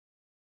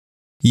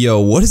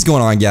Yo, what is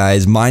going on,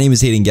 guys? My name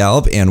is Hayden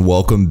Gallup and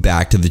welcome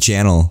back to the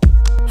channel.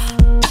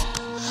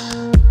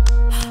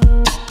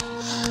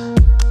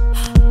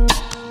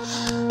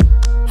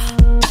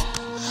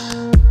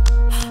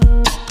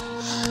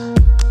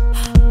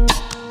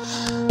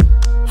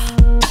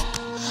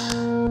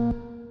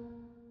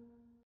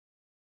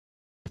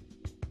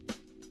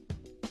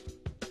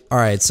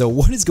 Alright, so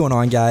what is going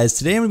on, guys?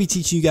 Today I'm going to be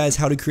teaching you guys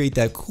how to create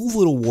that cool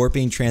little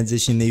warping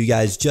transition that you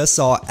guys just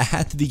saw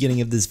at the beginning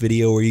of this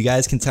video, where you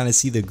guys can kind of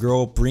see the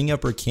girl bring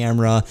up her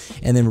camera,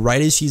 and then right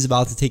as she's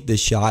about to take the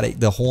shot,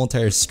 the whole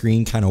entire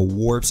screen kind of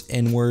warps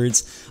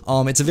inwards.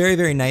 It's a very,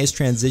 very nice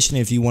transition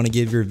if you want to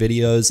give your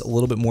videos a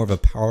little bit more of a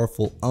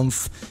powerful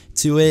oomph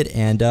to it.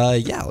 And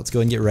yeah, let's go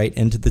and get right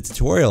into the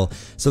tutorial.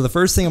 So the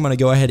first thing I'm going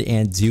to go ahead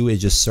and do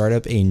is just start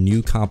up a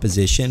new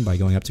composition by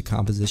going up to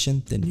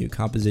composition, then new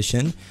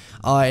composition.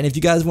 And if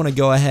you guys want to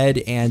go ahead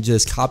and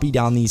just copy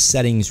down these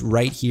settings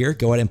right here,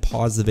 go ahead and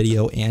pause the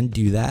video and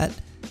do that.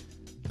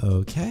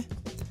 Okay.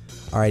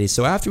 Alrighty,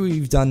 so after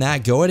we've done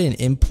that, go ahead and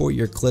import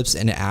your clips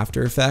into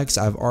After Effects.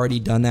 I've already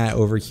done that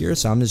over here,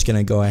 so I'm just going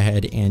to go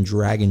ahead and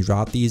drag and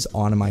drop these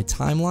onto my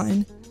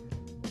timeline.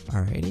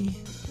 Alrighty.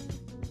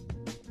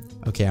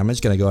 Okay, I'm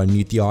just going to go ahead and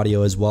mute the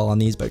audio as well on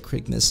these by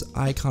clicking this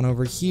icon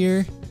over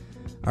here.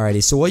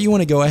 Alrighty, so what you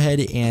want to go ahead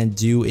and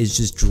do is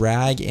just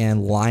drag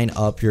and line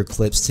up your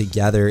clips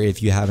together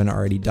if you haven't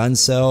already done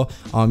so.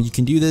 You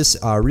can do this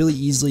really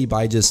easily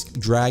by just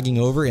dragging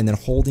over and then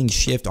holding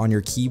shift on your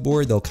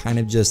keyboard. They'll kind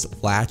of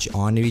just latch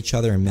onto each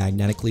other and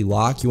magnetically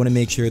lock. You want to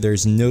make sure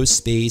there's no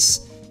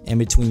space in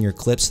between your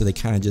clips so they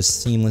kind of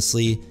just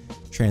seamlessly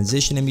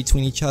transition in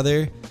between each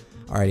other.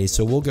 Alrighty,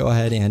 so we'll go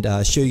ahead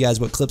and show you guys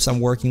what clips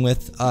I'm working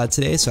with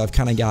today. So I've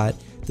kind of got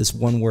this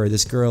one where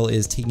this girl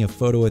is taking a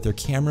photo with her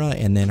camera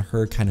and then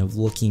her kind of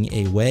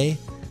looking away.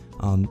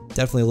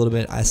 Definitely a little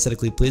bit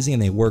aesthetically pleasing,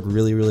 and they work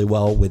really, really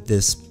well with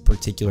this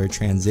particular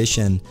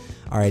transition.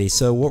 Alrighty,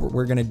 so what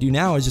we're gonna do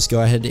now is just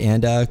go ahead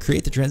and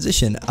create the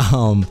transition.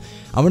 I'm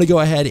gonna go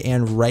ahead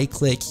and right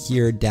click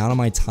here down on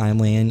my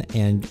timeline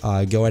and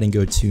go ahead and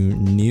go to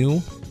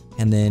new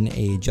and then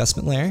a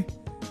adjustment layer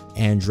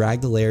and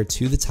drag the layer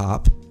to the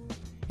top.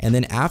 And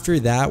then after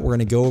that, we're going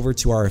to go over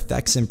to our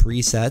effects and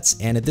presets.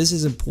 And if this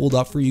isn't pulled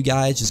up for you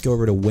guys, just go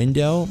over to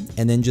window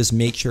and then just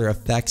make sure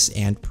effects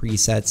and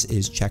presets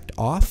is checked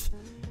off.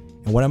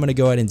 And what I'm going to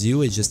go ahead and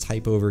do is just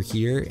type over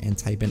here and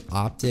type in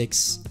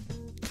optics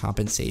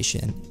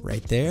compensation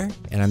right there.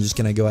 And I'm just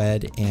going to go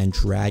ahead and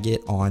drag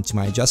it onto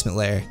my adjustment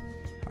layer.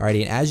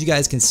 Alrighty, and as you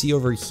guys can see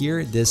over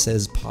here, this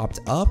has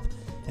popped up.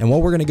 And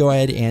what we're going to go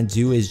ahead and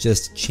do is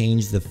just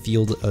change the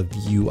field of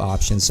view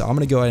option. So I'm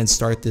going to go ahead and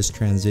start this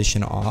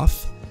transition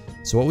off.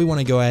 So what we want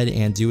to go ahead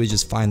and do is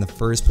just find the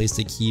first place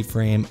to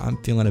keyframe. I'm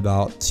feeling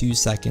about 2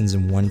 seconds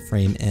and 1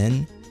 frame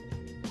in.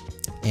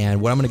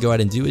 And what I'm going to go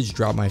ahead and do is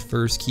drop my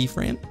first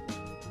keyframe.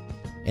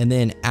 And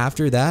then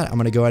after that, I'm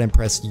going to go ahead and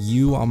press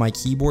U on my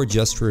keyboard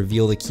just to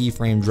reveal the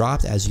keyframe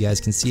dropped. As you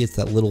guys can see, it's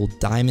that little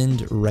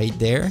diamond right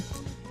there.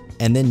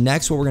 And then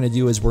next, what we're going to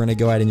do is we're going to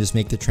go ahead and just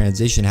make the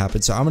transition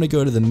happen. So I'm going to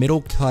go to the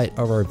middle cut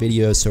of our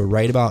video, so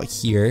right about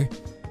here.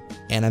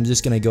 And I'm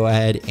just going to go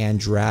ahead and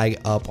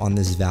drag up on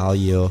this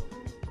value.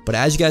 But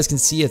as you guys can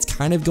see, it's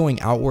kind of going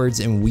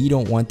outwards and we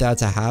don't want that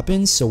to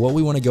happen. So what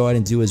we want to go ahead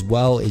and do as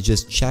well is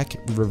just check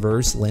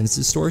reverse lens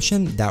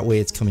distortion. That way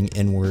it's coming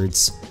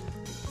inwards.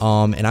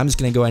 And I'm just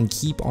going to go ahead and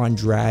keep on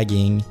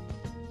dragging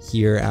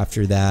here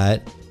after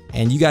that.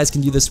 And you guys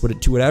can do this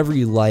to whatever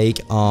you like,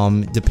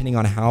 depending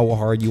on how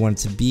hard you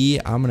want it to be.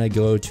 I'm going to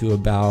go to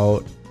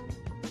about,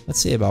 let's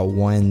say about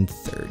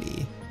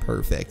 130.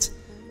 Perfect.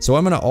 So what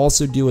I'm going to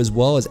also do as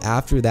well is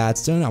after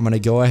that's done, I'm going to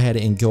go ahead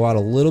and go out a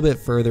little bit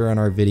further on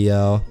our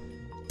video.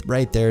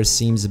 Right there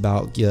seems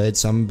about good.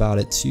 So I'm about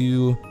at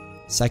 2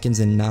 seconds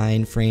and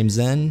 9 frames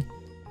in.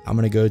 I'm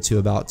going to go to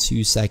about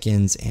 2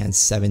 seconds and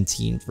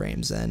 17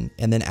 frames in.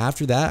 And then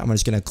after that, I'm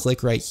just going to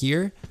click right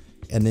here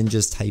and then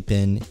just type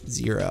in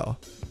 0.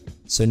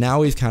 So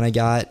now we've kind of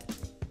got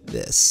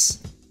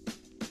this.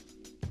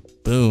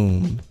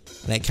 Boom.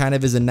 And it kind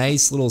of is a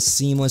nice little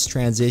seamless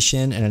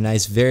transition and a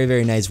nice, very,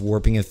 very nice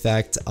warping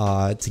effect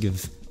to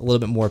give a little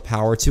bit more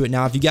power to it.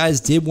 Now, if you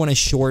guys did want to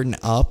shorten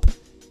up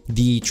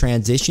the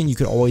transition, you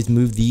could always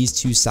move these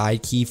 2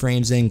 side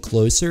keyframes in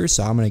closer.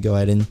 So I'm going to go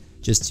ahead and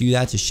just do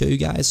that to show you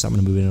guys. So I'm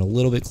going to move it in a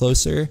little bit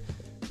closer,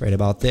 right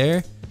about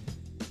there.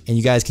 And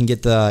you guys can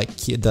get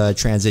the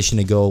transition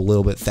to go a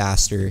little bit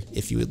faster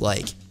if you would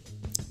like.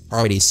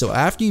 Alrighty, so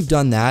after you've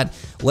done that,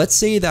 let's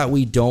say that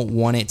we don't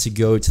want it to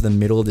go to the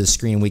middle of the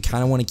screen. We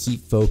kind of want to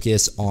keep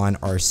focus on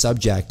our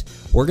subject.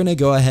 We're going to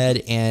go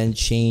ahead and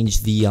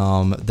change the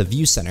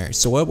view center.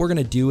 So what we're going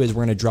to do is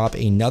we're going to drop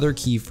another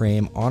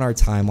keyframe on our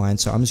timeline.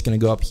 So I'm just going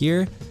to go up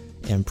here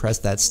and press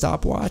that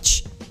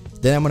stopwatch.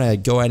 Then I'm going to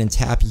go ahead and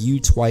tap U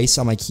twice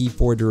on my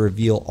keyboard to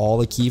reveal all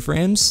the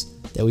keyframes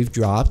that we've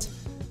dropped.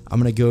 I'm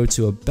going to go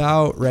to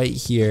about right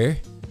here.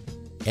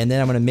 And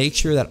then I'm going to make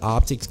sure that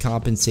optics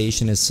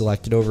compensation is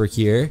selected over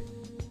here.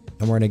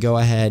 And we're going to go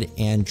ahead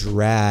and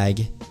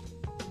drag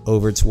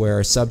over to where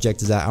our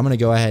subject is at. I'm gonna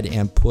go ahead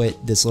and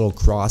put this little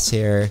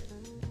crosshair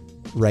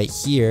right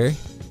here.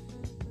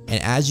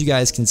 And as you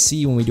guys can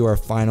see when we do our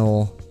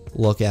final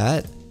look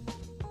at,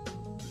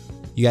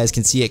 you guys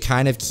can see it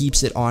kind of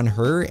keeps it on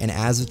her, and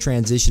as the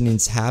transition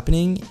is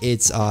happening,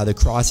 it's the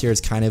crosshair is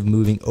kind of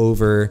moving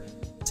over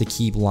to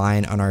keep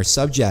line on our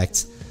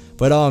subject.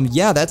 But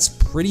yeah, that's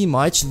pretty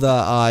much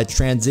the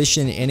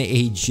transition in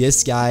a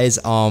gist, guys.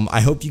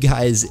 I hope you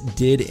guys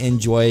did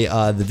enjoy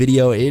the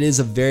video. It is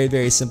a very,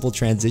 very simple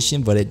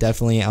transition, but it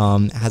definitely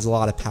has a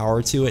lot of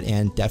power to it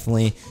and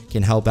definitely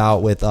can help out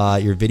with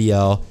your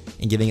video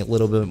and giving it a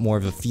little bit more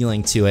of a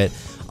feeling to it.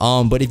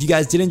 But if you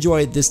guys did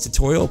enjoy this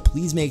tutorial,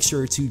 please make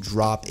sure to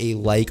drop a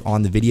like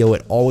on the video.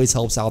 It always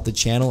helps out the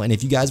channel. And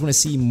if you guys want to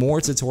see more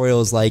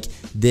tutorials like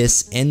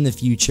this in the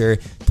future,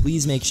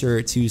 please make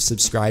sure to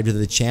subscribe to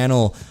the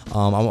channel.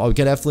 I'm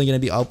definitely going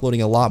to be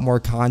uploading a lot more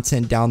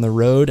content down the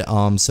road,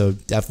 so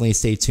definitely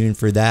stay tuned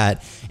for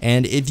that.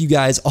 And if you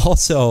guys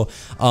also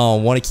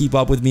want to keep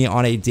up with me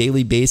on a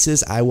daily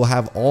basis, I will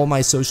have all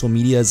my social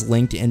medias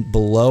linked in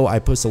below. I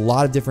post a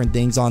lot of different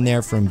things on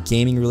there, from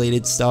gaming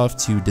related stuff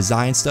to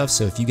design stuff.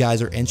 So if you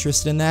guys are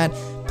interested in that,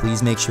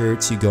 please make sure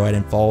to go ahead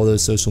and follow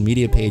those social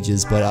media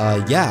pages.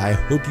 But yeah, I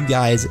hope you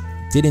guys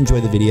did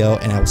enjoy the video,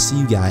 and I will see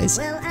you guys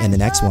in the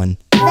next one.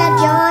 That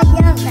you're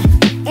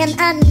young, and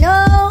I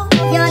know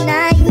you're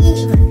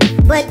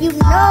naive, but you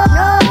know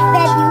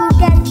that you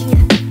got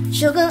me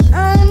sugar